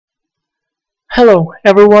Hello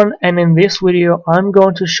everyone, and in this video I'm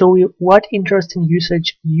going to show you what interesting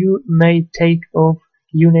usage you may take of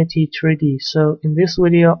Unity 3D. So in this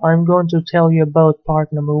video I'm going to tell you about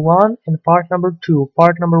part number 1 and part number 2.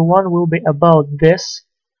 Part number 1 will be about this.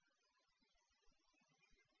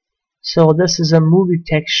 So this is a movie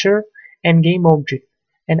texture and game object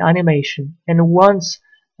and animation. And once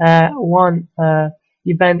one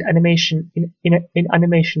event animation in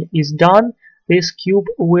animation is done, this cube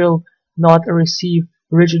will not receive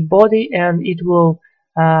rigid body and it will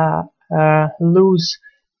lose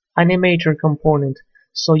animator component.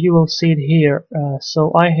 So you will see it here.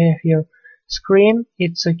 So I have here screen.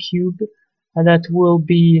 It's a cube that will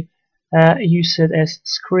be used as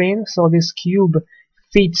screen. So this cube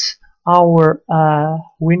fits our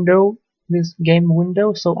window, this game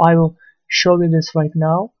window. So I will show you this right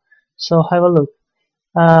now. So have a look.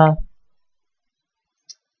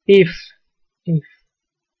 If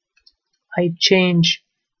I change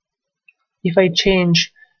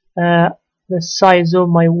the size of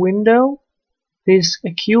my window, this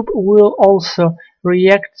cube will also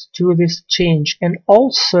react to this change, and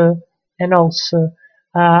also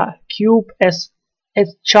cube as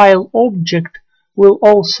child object will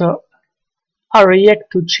also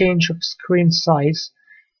react to change of screen size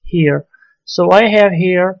here. So I have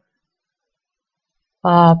here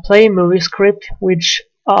play movie script, which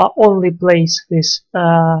only plays this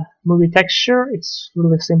movie texture. It's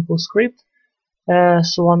really simple script.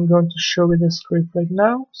 So I'm going to show you the script right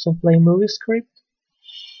now. So play movie script.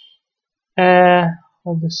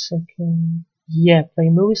 Hold a second. Yeah, play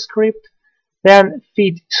movie script. Then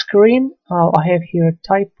feed screen. I have here a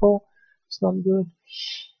typo. It's not good.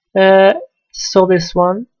 So this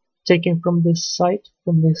one taken from this site,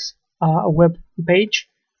 from this web page.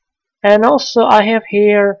 And also I have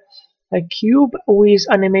here a cube with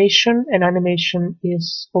animation, and animation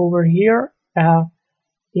is over here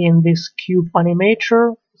in this cube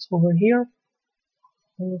animator. It's over here.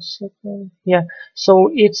 Hold a second. Yeah, so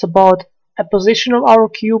it's about a position of our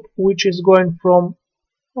cube, which is going from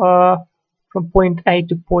point A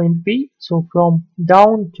to point B, so from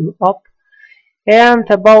down to up. And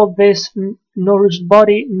about this no rigid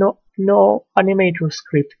body, no animator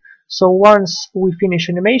script. So once we finish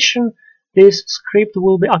animation, this script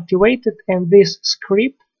will be activated, and this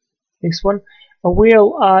script, this one,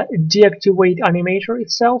 will deactivate animator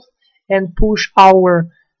itself and push our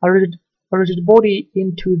rigid body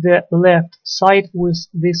into the left side with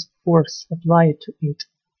this force applied to it.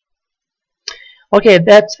 Okay,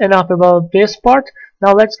 that's enough about this part.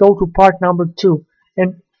 Now let's go to part number 2.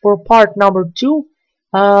 And for part number 2,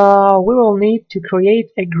 we will need to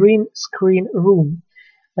create a green screen room.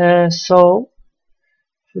 So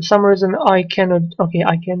for some reason I cannot. Okay,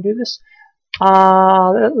 I can do this.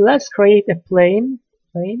 Let's create a plane,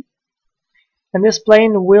 and this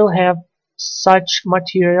plane will have such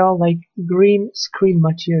material like green screen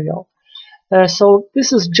material. So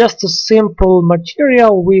this is just a simple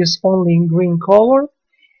material with only green color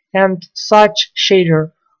and such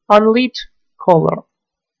shader, unlit color.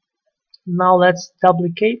 Now let's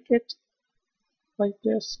duplicate it like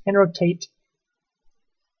this and rotate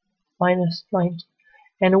 -90.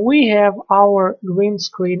 And we have our green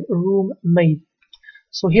screen room made.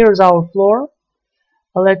 So here's our floor.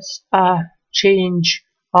 Let's change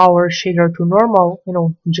our shader to normal,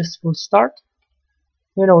 just for start,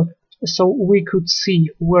 so we could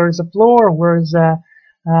see where's the floor, where's the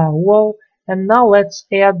wall. And now let's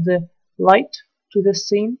add the light to the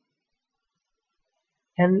scene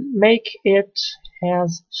and make it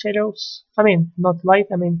as shadows. I mean, not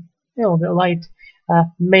light, I mean, the light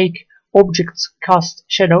make objects cast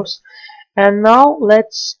shadows. And now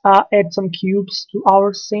let's add some cubes to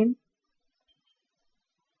our scene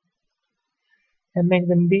and make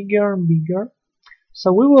them bigger and bigger.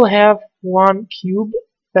 So we will have one cube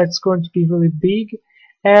that's going to be really big,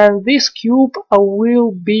 and this cube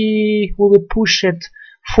will be pushed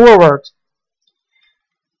forward.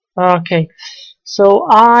 Okay, so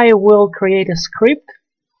I will create a script,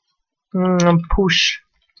 push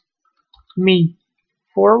me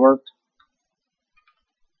forward.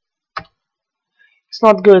 It's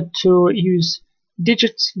not good to use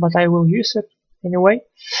digits, but I will use it anyway.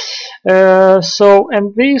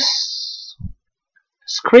 And this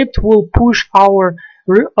script will push our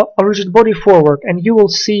rigid body forward, and you will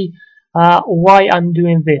see why I'm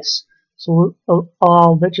doing this. So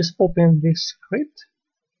let's just open this script,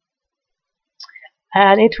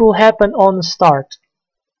 and it will happen on the start.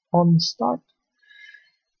 Okay,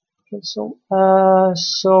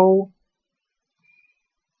 so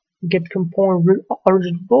get component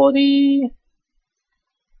rigid body.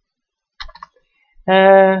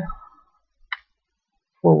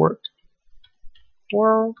 forward,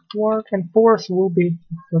 forward, and fourth will be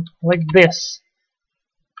like this.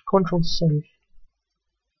 Control save.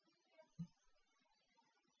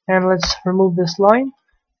 And let's remove this line.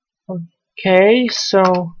 Okay,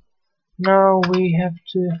 so now we have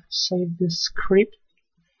to save this script.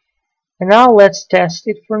 And now let's test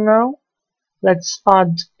it for now. Let's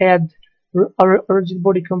add a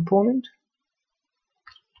Rigidbody component.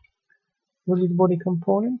 Rigidbody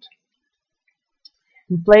component.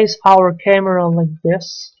 And place our camera like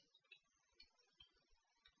this.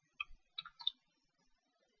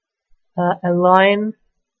 Align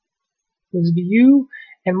with view,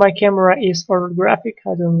 and my camera is orthographic.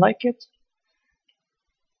 I don't like it.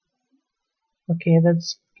 Okay,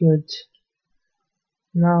 that's good.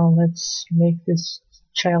 Now let's make this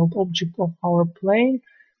child object of our plane.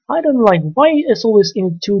 I don't like why it's always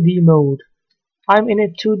in 2D mode. I'm in a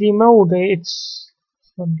 2D mode. It's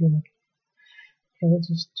not good. Okay, let's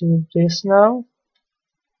just do this now.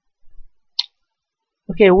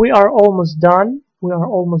 Okay, we are almost done. We are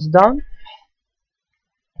almost done.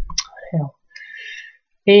 Hell.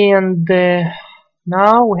 And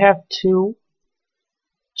now we have to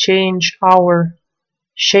change our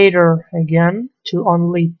shader again to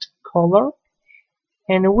unlit color,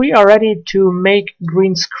 and we are ready to make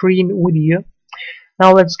green screen video.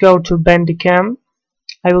 Now let's go to Bandicam.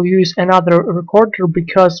 I will use another recorder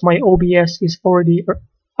because my OBS is already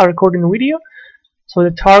recording video. So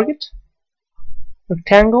the target,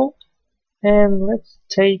 rectangle, and let's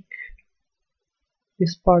take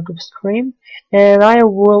this part of screen, and I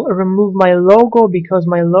will remove my logo because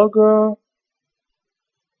my logo,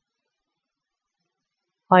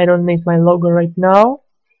 I don't need my logo right now.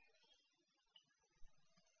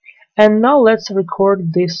 And now let's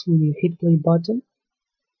record this video. Hit play button.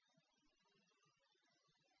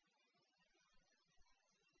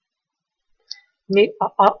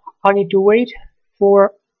 I need to wait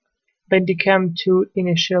for Bandicam to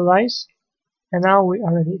initialize, and now we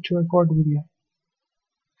are ready to record video.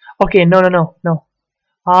 Okay, no.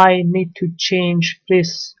 I need to change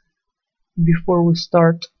this before we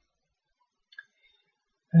start.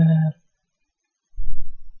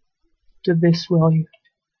 To this value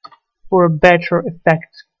for a better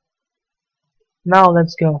effect. Now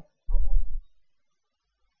let's go.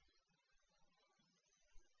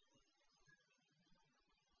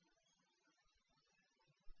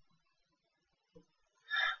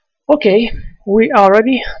 Okay, we are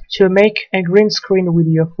ready to make a green screen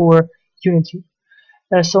video for Unity.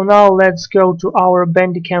 So now let's go to our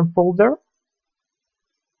Bandicam folder,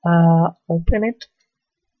 open it,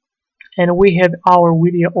 and we have our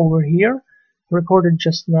video over here, recorded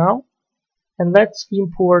just now. And let's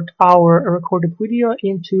import our recorded video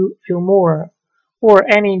into Filmora or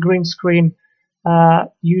any green screen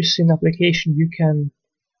using application you can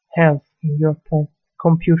have in your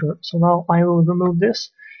computer. So now I will remove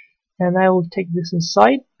this, and I will take this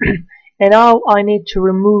inside. And now I need to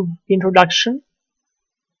remove introduction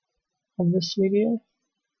of this video.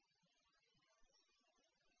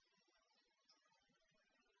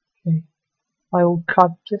 Okay, I will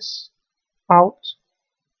cut this out.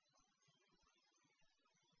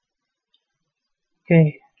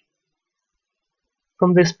 Okay,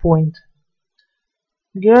 from this point.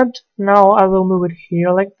 Good. Now I will move it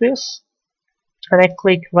here like this, and I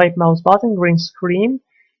click right mouse button, green screen,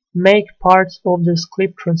 make parts of this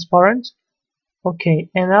clip transparent. Okay,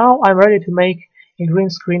 and now I'm ready to make a green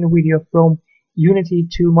screen video from Unity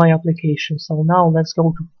to my application. So now let's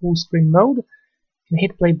go to full screen mode and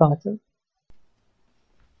hit play button.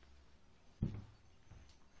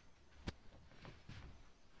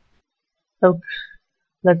 Okay,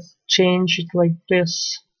 let's change it like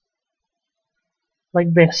this.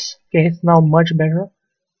 Like this. Okay, it's now much better.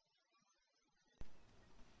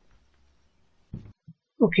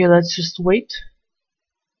 Okay, let's just wait.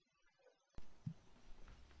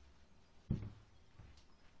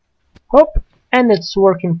 Hop, and it's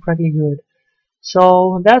working pretty good.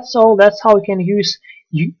 So that's all. That's how you can use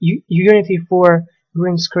Unity for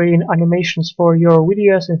green screen animations for your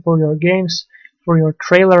videos and for your games, for your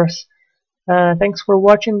trailers. Thanks for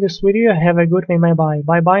watching this video. Have a good day. Bye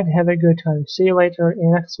bye and have a good time. See you later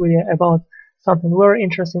in the next video about something very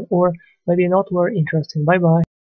interesting or maybe not very interesting. Bye bye.